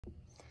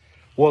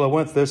Well, I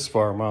went this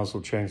far, might as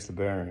well change the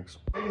bearings.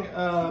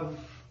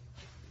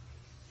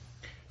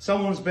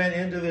 Someone's been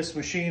into this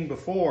machine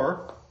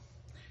before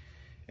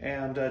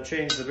and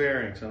changed the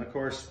bearings, and of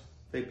course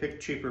they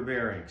picked cheaper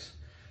bearings.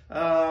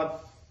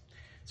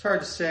 It's hard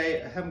to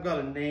say. I haven't got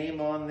a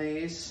name on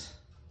these.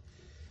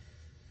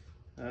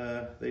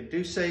 They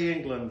do say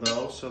England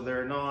though, so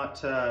they're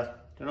not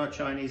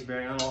Chinese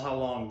bearing. I don't know how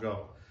long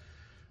ago.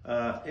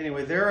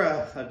 Anyway, they're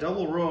a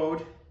double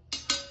road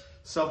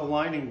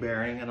self-aligning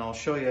bearing, and I'll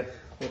show you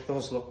what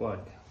those look like.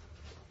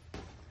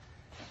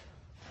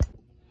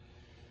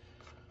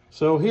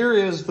 So here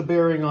is the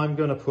bearing I'm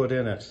going to put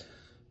in it.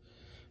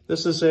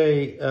 This is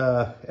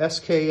a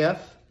SKF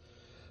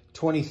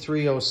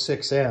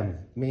 2306M,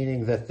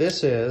 meaning that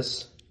this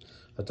is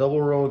a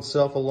double road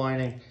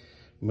self-aligning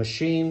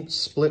machine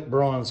split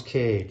bronze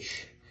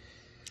cage.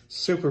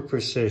 Super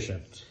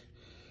precision.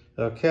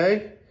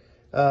 Okay?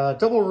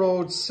 Double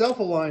road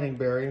self-aligning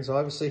bearings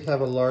obviously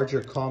have a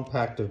larger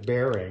compact of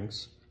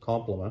bearings,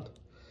 complement,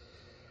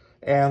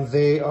 and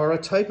they are a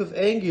type of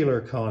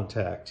angular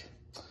contact.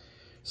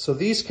 So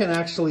these can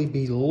actually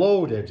be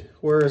loaded,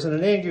 whereas in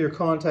an angular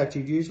contact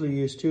you'd usually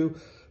use two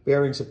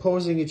bearings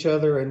opposing each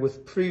other, and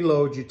with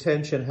preload you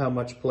tension how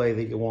much play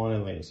that you want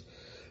in these.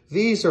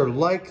 These are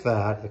like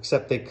that,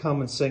 except they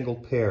come in single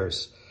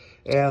pairs.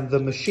 And the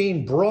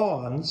machine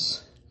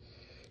bronze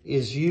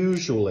is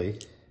usually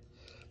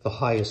the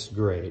highest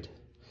grade.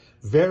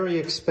 Very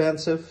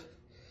expensive.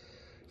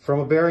 From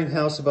a bearing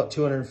house, about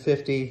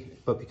 $250,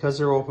 but because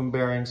they're open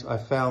bearings, I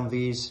found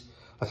this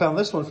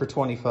one for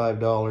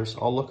 $25.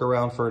 I'll look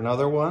around for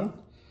another one,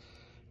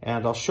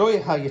 and I'll show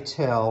you how you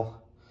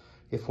tell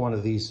if one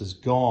of these is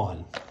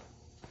gone.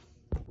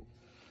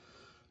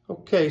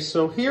 Okay,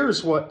 so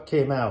here's what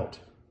came out.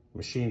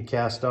 Machined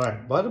cast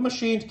iron, but a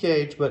machined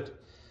cage, but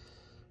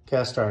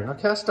cast iron. Now,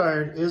 cast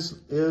iron is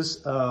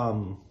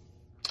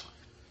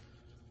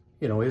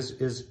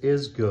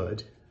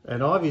good,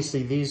 and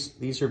obviously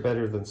these are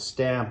better than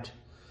stamped,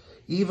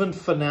 even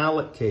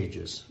phenolic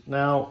cages.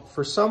 Now,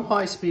 for some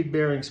high-speed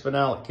bearings,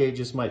 phenolic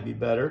cages might be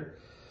better,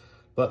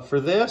 but for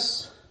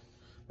this,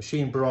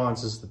 machined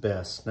bronze is the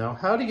best. Now,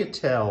 how do you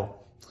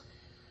tell?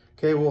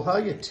 Okay, well, how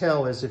you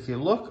tell is if you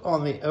look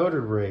on the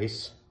outer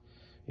race,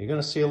 you're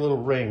going to see a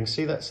little ring.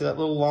 See that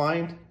little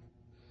line?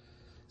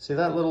 See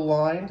that little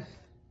line?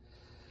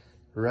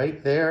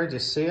 Right there, do you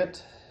see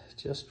it?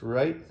 Just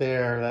right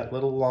there, that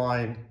little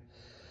line.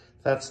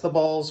 That's the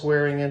balls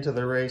wearing into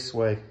the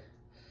raceway.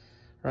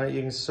 Right,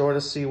 you can sort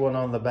of see one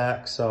on the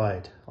back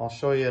side. I'll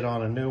show you it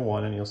on a new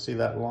one and you'll see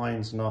that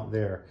line's not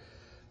there.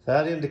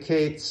 That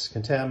indicates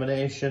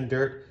contamination,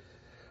 dirt.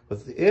 But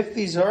if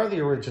these are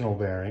the original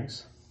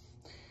bearings,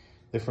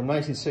 they're from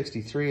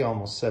 1963,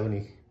 almost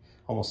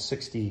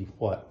 60,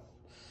 what?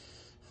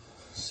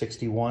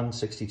 61,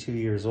 62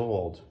 years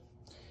old.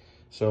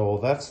 So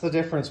that's the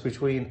difference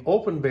between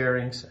open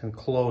bearings and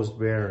closed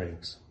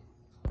bearings.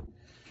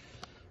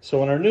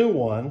 So in our new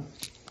one,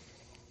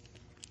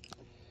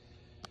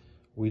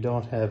 we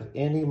don't have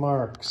any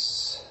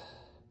marks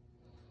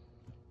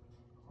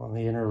on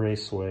the inner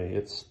raceway.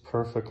 It's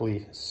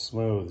perfectly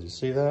smooth. You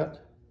see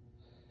that?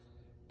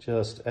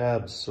 Just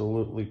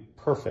absolutely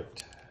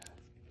perfect.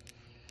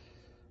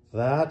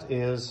 That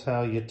is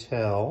how you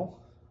tell.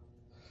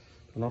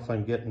 I don't know if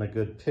I'm getting a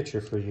good picture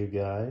for you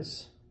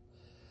guys.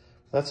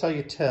 That's how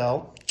you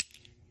tell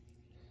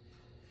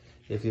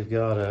if you've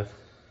got a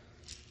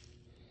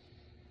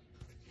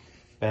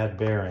bad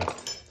bearing.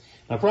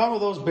 Now, the problem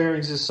with those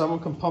bearings is someone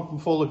can pump them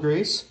full of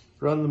grease,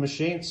 run the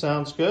machine,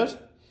 sounds good.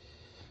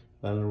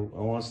 Then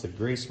once the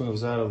grease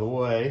moves out of the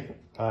way,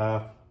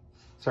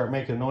 start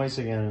making noise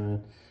again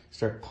and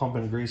start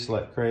pumping grease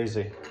like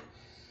crazy.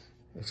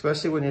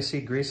 Especially when you see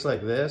grease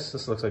like this.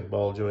 This looks like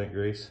ball joint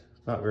grease.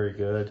 Not very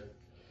good.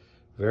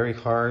 Very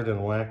hard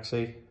and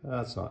waxy.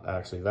 That's not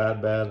actually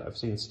that bad. I've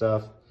seen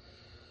stuff.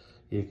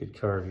 You could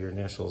carve your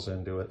initials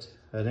into it.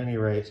 At any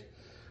rate,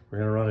 we're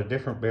going to run a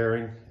different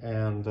bearing,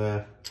 and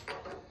I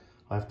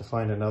have to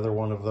find another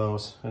one of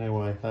those.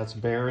 Anyway, that's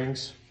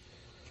bearings.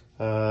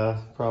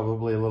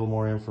 Probably a little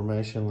more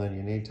information than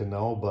you need to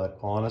know, but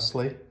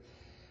honestly,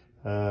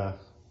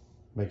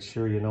 make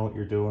sure you know what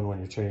you're doing when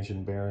you're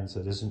changing bearings.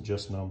 It isn't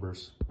just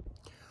numbers.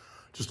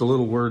 Just a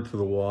little word for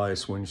the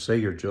wise. When you say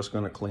you're just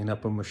going to clean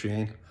up a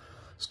machine,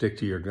 stick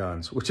to your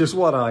guns, which is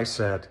what I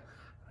said.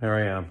 There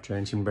I am,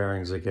 changing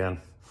bearings again.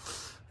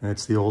 And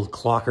it's the old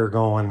clocker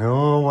going,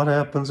 oh, what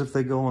happens if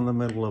they go in the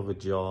middle of a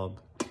job?